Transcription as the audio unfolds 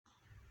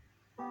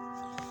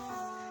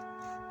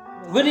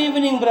Good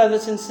evening,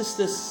 brothers and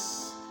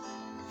sisters,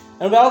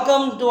 and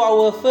welcome to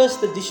our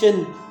first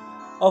edition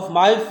of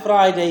My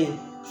Friday,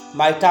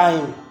 My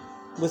Time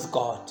with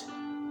God.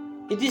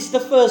 It is the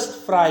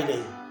first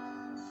Friday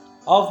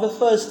of the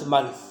first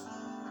month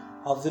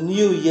of the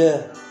new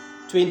year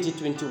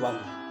 2021.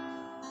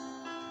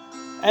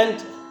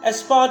 And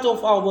as part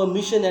of our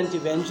mission and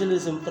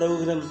evangelism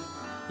program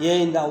here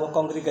in our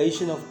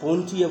congregation of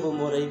Bonteheuwel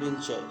Moravian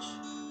Church,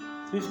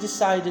 we've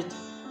decided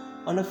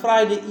on a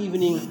Friday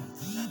evening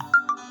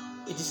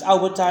it is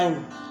our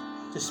time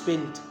to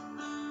spend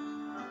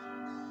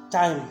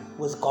time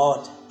with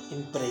God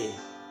in prayer.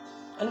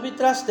 And we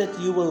trust that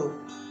you will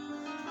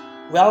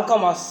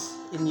welcome us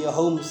in your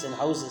homes and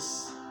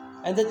houses,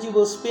 and that you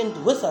will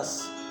spend with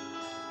us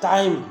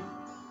time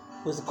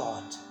with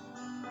God.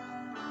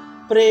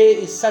 Prayer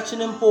is such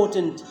an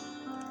important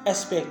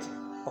aspect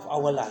of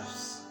our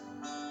lives.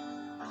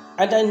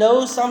 And I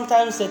know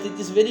sometimes that it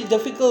is very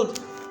difficult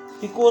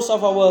because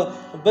of our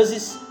busy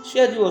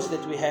schedules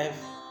that we have,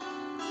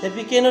 that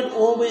we cannot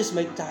always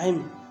make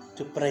time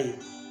to pray.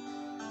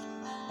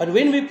 But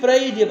when we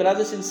pray, dear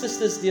brothers and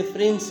sisters, dear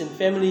friends and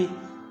family,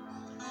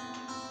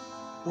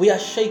 we are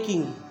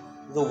shaking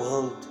the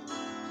world.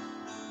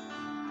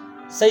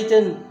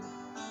 Satan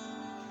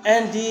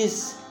and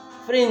his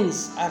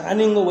friends are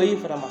running away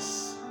from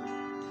us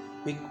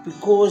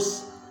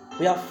because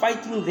we are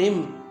fighting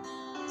them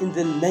in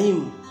the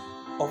name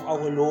of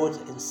our Lord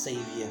and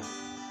Savior.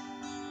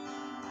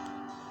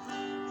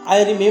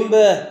 I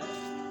remember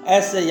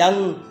as a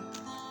young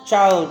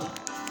child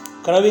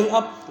growing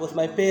up with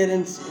my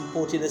parents in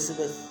Port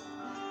Elizabeth.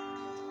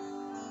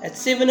 At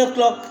 7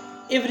 o'clock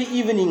every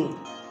evening,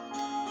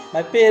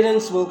 my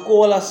parents will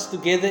call us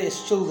together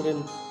as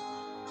children,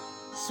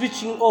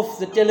 switching off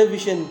the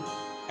television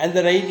and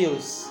the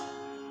radios.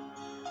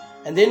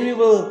 And then we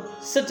will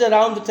sit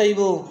around the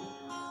table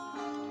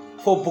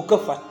for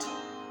Boekevat.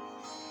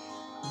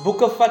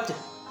 Boekevat,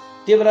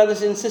 dear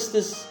brothers and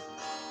sisters,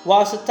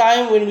 was a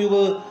time when we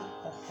will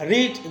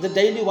read the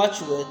daily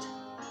watchword,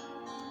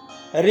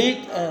 read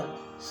a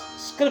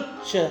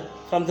scripture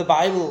from the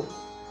Bible,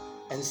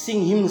 and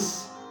sing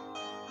hymns.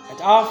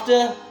 And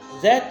after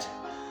that,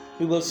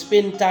 we will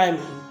spend time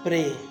in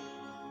prayer.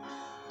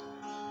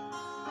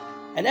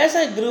 And as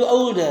I grew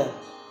older,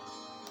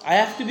 I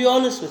have to be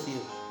honest with you,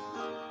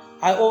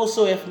 I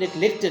also have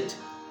neglected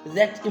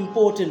that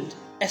important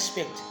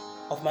aspect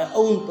of my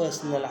own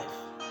personal life.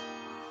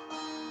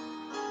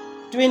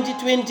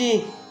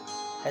 2020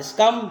 has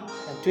come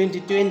and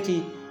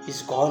 2020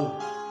 is gone.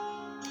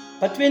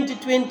 But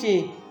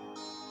 2020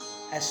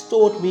 has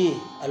taught me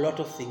a lot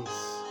of things.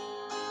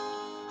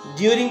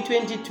 During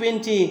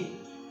 2020,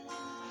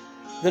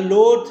 the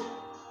Lord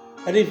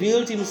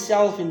revealed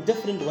Himself in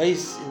different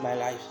ways in my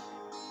life.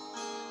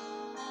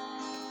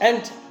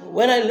 And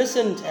when I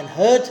listened and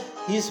heard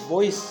His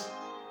voice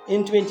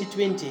in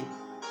 2020,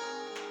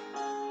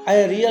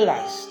 I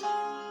realized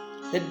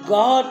that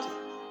God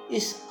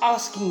is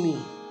asking me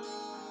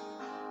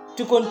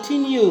to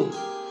continue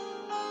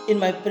in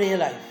my prayer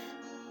life,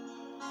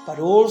 but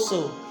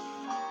also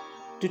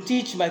to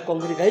teach my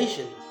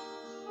congregation,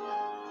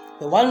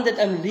 the one that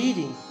I'm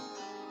leading,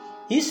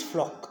 His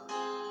flock,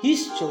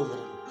 His children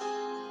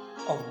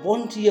of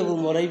Bonteheuwel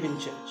Moravian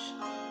Church,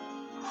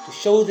 to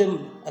show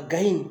them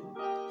again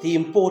the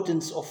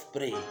importance of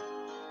prayer.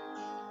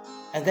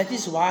 And that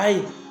is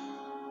why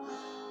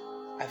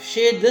I've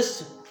shared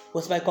this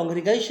with my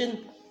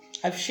congregation,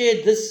 I've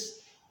shared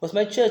this with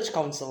my church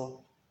council,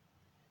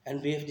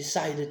 and we have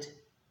decided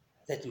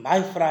that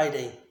My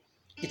Friday,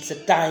 it's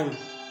a time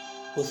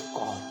with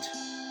God.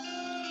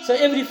 So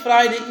every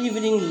Friday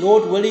evening,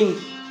 Lord willing,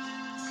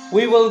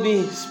 we will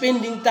be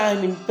spending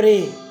time in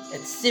prayer at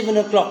 7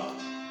 o'clock.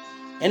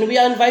 And we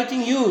are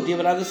inviting you, dear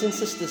brothers and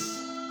sisters,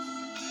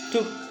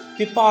 to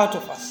be part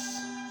of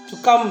us, to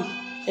come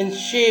and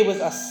share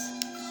with us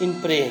in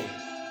prayer.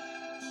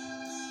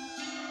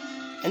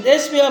 And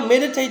as we are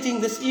meditating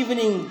this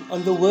evening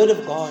on the Word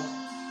of God,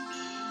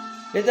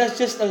 let us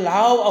just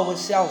allow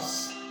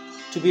ourselves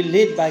to be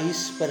led by His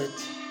Spirit,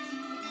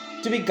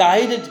 to be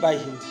guided by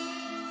Him,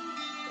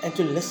 and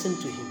to listen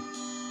to Him,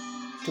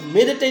 to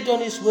meditate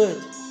on His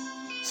Word,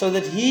 so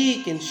that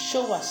He can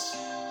show us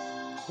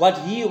what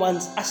He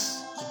wants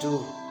us to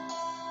do.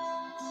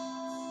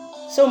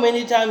 So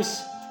many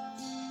times,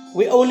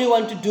 we only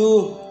want to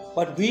do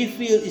what we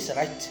feel is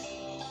right.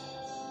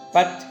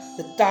 But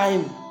the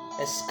time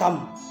has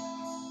come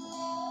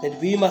that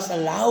we must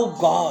allow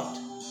God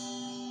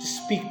to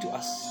speak to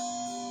us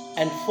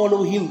and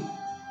follow Him,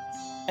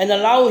 and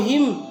allow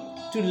Him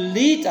to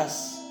lead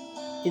us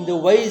in the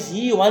ways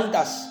He wants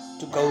us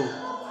to go.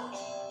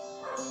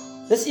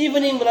 This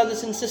evening,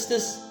 brothers and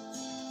sisters,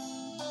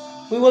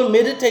 we will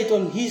meditate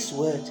on His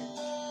Word.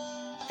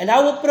 And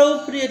how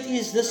appropriate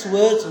is this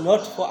word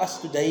not for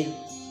us today?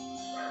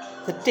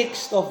 The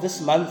text of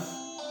this month,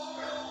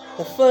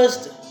 the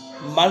first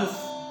month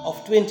of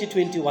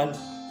 2021,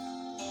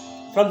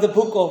 from the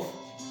book of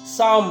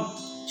Psalm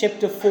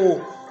chapter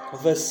 4,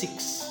 verse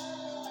 6.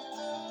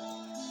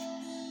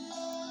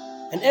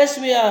 And as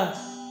we are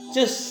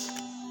just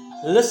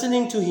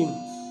listening to Him,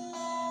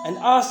 and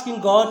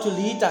asking God to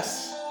lead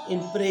us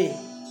in prayer.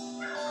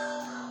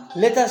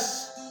 Let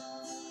us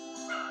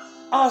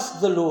ask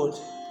the Lord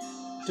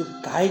to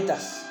guide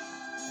us,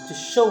 to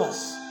show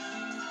us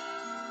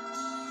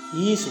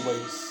His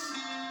ways.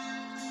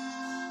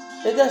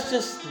 Let us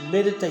just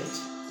meditate,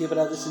 dear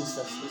brothers and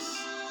sisters.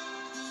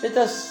 Let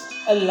us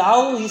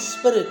allow His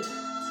Spirit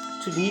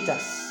to lead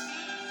us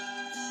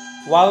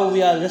while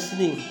we are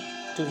listening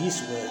to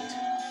His Word.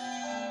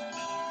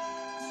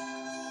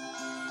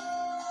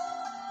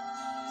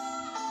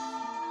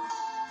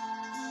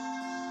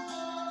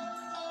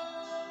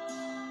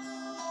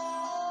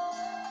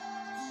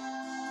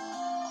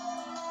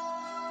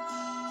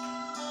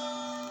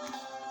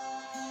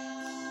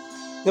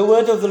 The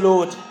Word of the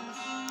Lord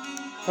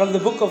from the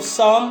book of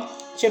Psalm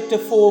chapter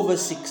 4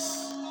 verse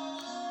 6.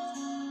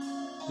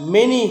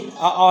 Many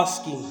are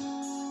asking,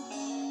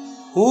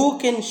 who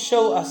can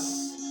show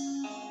us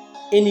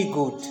any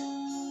good?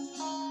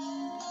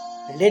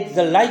 Let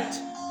the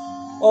light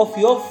of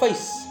your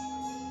face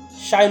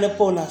shine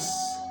upon us,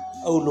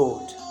 O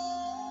Lord.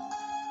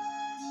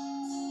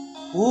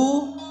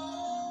 Who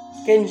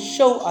can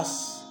show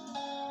us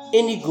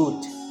any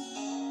good?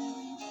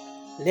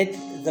 Let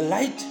the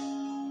light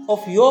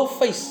of your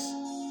face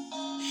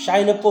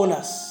shine upon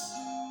us,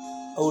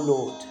 O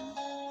Lord.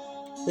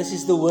 This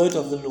is the word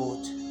of the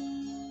Lord,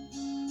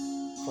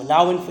 for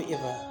now and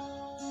forever.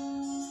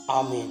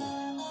 Amen.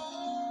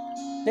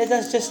 Let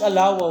us just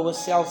allow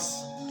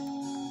ourselves,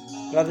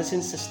 brothers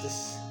and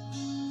sisters,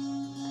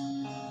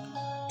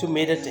 to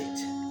meditate.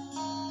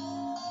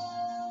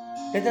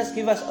 Let us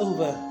give us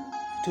over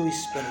to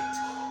His Spirit.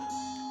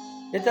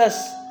 Let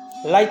us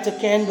light a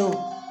candle,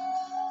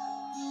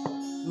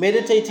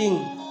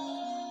 meditating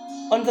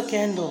on the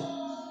candle,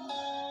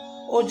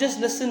 or just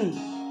listen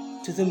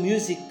to the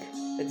music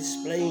that is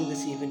playing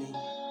this evening,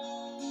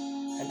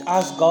 and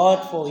ask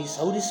God for His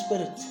Holy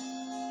Spirit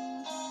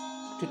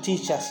to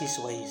teach us His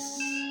ways.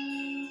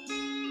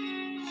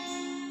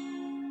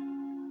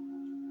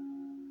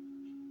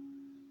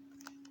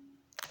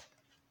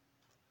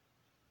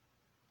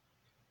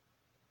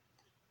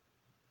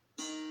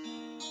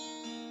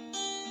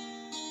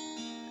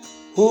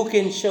 Who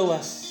can show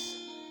us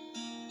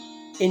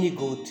any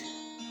good?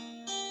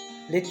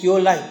 Let your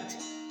light,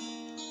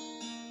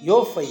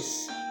 your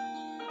face,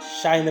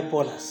 shine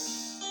upon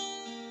us.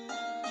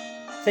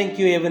 Thank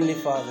you, Heavenly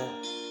Father.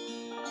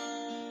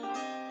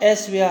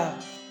 As we are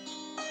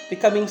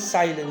becoming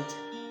silent,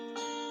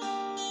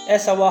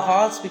 as our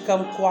hearts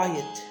become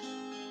quiet,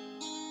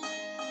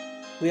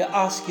 we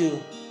ask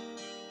you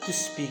to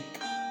speak.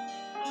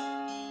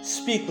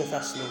 Speak with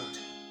us, Lord,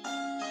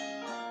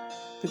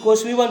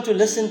 because we want to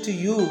listen to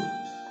you.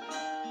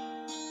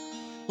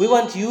 We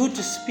want you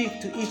to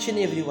speak to each and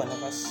every one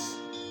of us.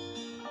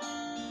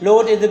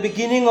 Lord, at the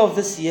beginning of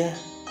this year,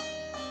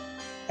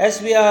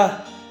 as we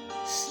are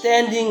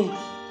standing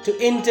to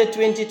enter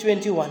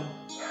 2021,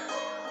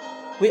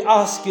 we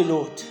ask you,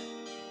 Lord,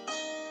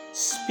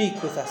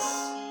 speak with us.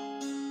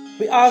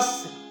 We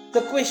ask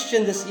the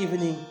question this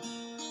evening,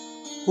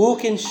 who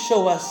can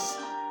show us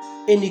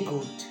any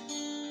good?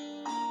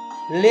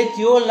 Let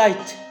your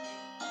light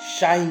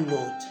shine,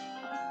 Lord.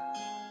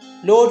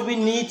 Lord, we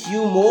need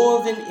you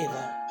more than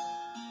ever.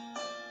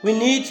 We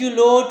need you,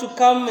 Lord, to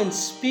come and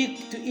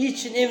speak to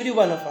each and every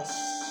one of us.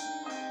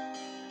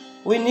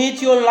 We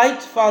need your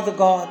light, Father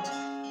God,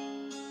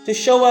 to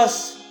show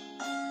us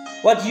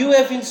what you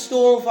have in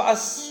store for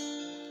us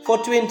for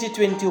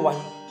 2021.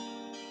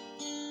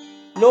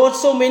 Lord,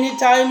 so many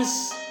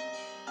times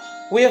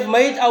we have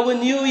made our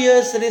New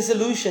Year's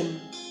resolution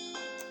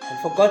and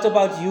forgot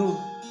about you,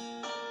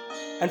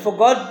 and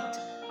forgot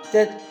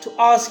that to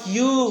ask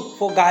you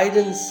for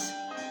guidance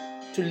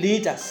to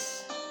lead us.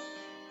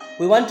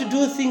 We want to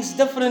do things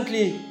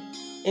differently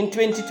in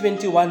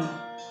 2021,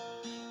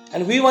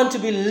 and we want to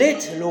be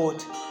led,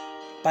 Lord,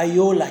 by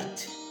your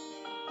light.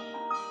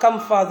 Come,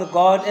 Father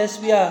God, as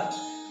we are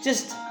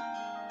just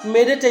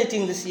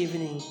meditating this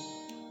evening,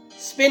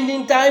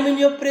 spending time in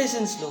your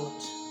presence, Lord,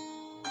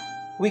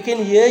 we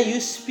can hear you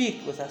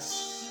speak with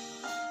us.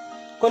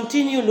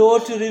 Continue,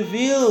 Lord, to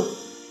reveal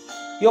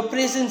your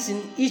presence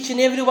in each and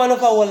every one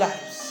of our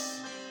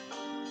lives.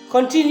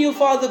 Continue,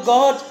 Father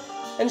God,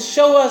 and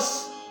show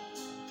us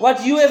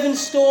what you have in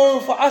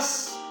store for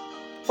us,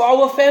 for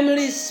our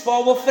families, for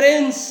our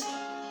friends,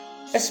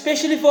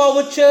 especially for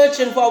our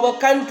church and for our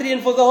country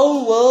and for the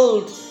whole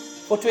world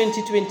for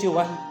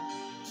 2021.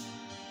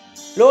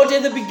 Lord,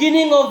 at the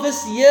beginning of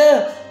this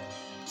year,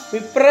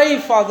 we pray,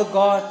 Father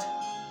God,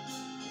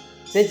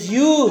 that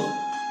you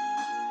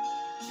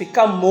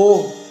become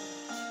more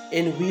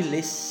and we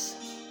less.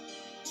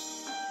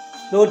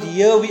 Lord,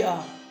 here we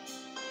are,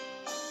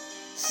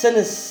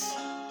 sinners,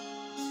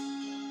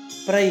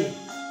 pray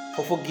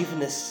for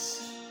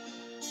forgiveness.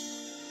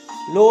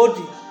 Lord,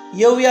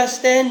 here we are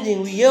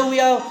standing, here we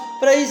are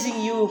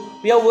praising you,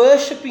 we are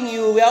worshipping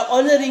you, we are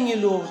honoring you,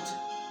 Lord.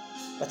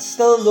 But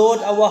still, Lord,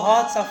 our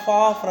hearts are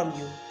far from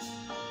you.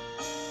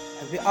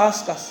 And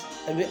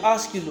we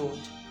ask you, Lord,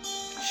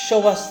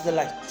 show us the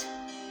light.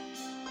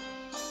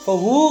 For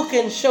who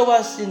can show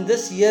us in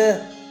this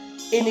year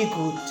any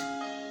good?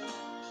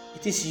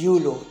 It is you,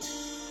 Lord.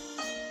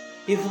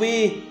 If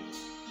we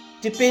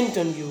depend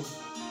on you,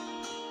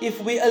 if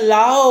we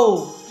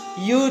allow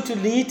you to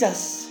lead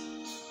us,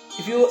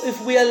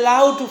 if we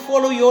allow to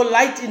follow your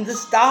light in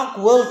this dark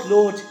world,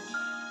 Lord,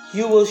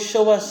 you will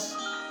show us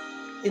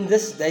in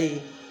this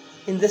day,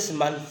 in this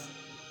month,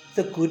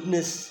 the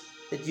goodness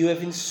that you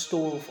have in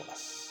store for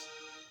us.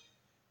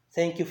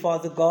 Thank you,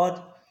 Father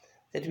God,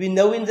 that we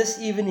know in this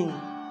evening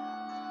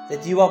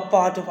that you are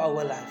part of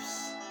our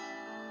lives.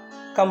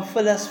 Come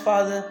fill us,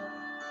 Father,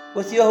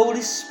 with your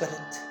Holy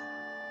Spirit.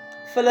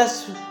 Fill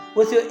us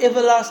with your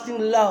everlasting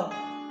love,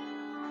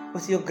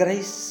 with your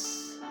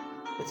grace,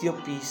 with your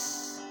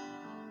peace.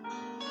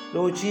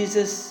 Lord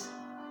Jesus,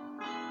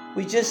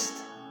 we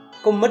just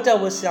commit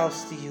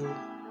ourselves to you.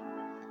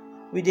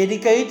 We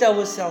dedicate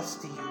ourselves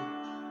to you.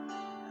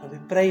 And we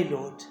pray,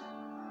 Lord,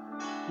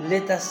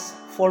 let us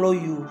follow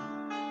you.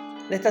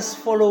 Let us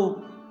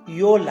follow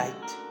your light.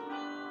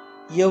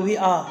 Here we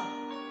are,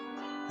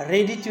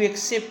 ready to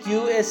accept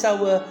you as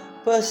our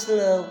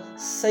personal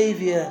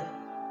Savior,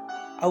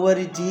 our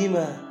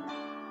Redeemer.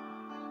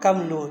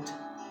 Come, Lord,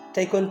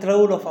 take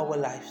control of our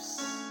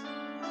lives.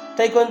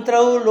 Take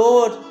control,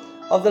 Lord,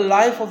 of the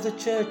life of the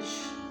church,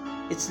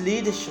 its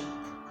leadership.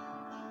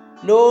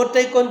 Lord,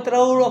 take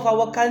control of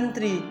our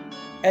country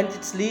and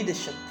its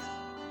leadership.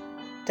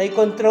 Take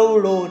control,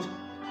 Lord,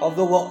 of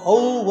the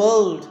whole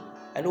world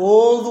and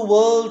all the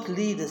world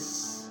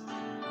leaders.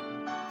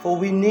 For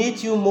we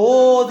need you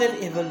more than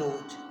ever,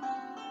 Lord.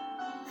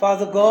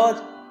 Father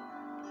God,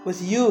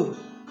 with you,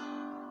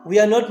 we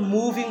are not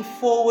moving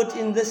forward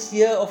in this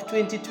year of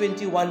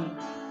 2021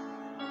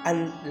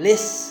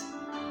 unless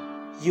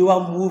you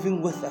are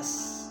moving with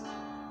us.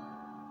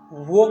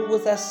 Walk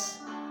with us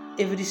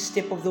every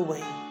step of the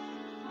way.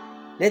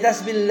 Let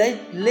us be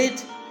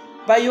led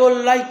by your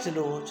light,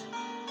 Lord,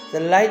 the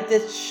light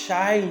that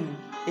shines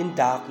in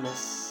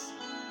darkness.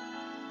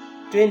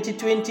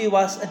 2020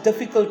 was a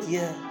difficult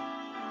year,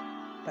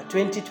 but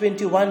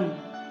 2021,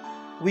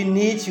 we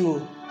need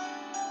you.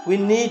 We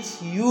need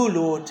you,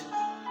 Lord,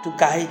 to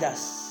guide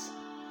us.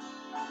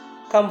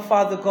 Come,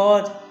 Father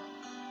God,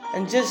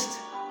 and just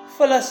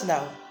fill us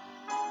now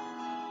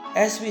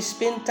as we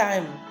spend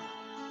time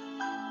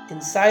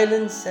in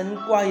silence and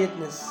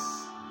quietness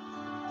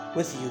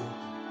with you.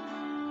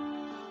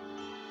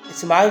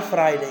 It's my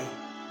Friday.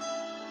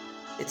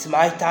 It's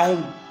my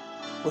time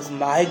with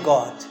my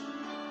God,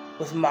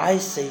 with my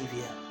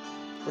Savior,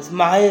 with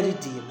my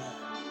Redeemer.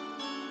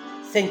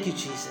 Thank you,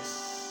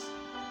 Jesus.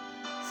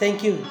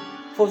 Thank you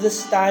for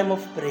this time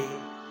of prayer.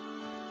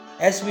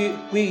 As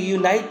we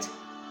unite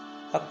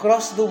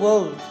across the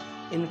world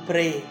in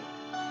prayer,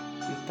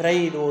 we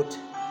pray, Lord,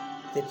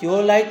 that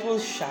your light will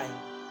shine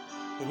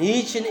in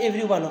each and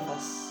every one of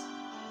us.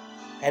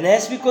 And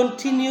as we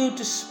continue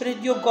to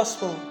spread your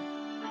gospel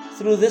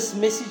through this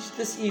message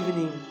this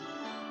evening,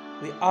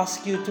 we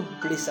ask you to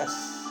bless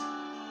us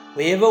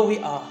wherever we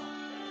are.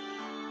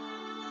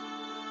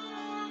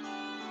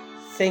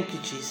 Thank you,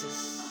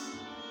 Jesus.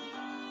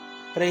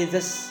 Pray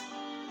this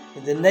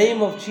in the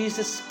name of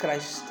Jesus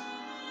Christ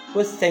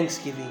with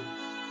thanksgiving.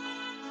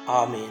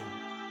 Amen.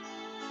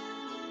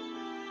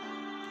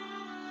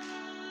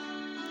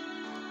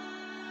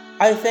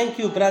 I thank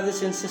you,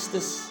 brothers and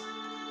sisters,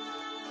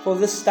 for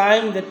this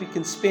time that we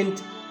can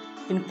spend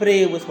in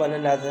prayer with one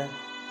another.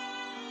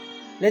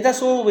 Let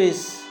us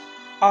always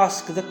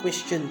ask the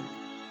question,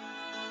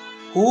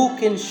 who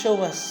can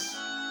show us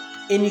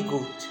any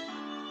good?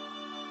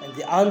 And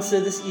the answer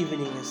this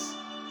evening is,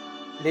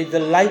 let the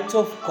light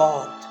of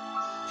God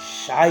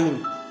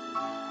shine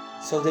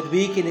so that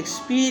we can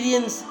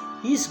experience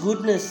His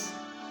goodness,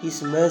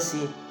 His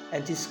mercy,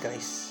 and His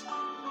grace.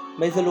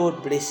 May the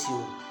Lord bless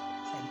you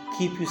and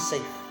keep you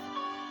safe.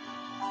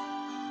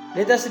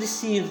 Let us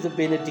receive the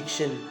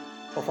benediction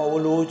of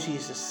our Lord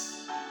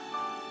Jesus.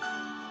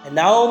 And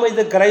now may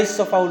the grace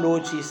of our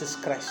Lord Jesus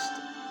Christ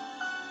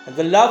and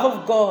the love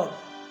of God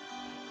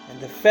and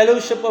the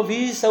fellowship of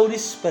His Holy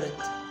Spirit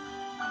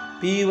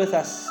be with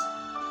us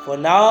for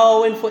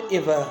now and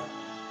forever.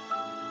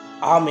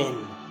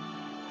 Amen.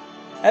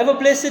 Have a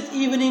blessed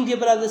evening, dear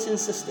brothers and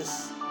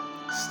sisters.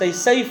 Stay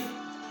safe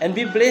and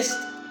be blessed.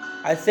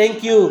 I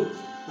thank you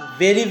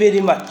very, very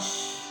much.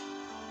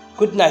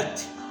 Good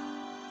night.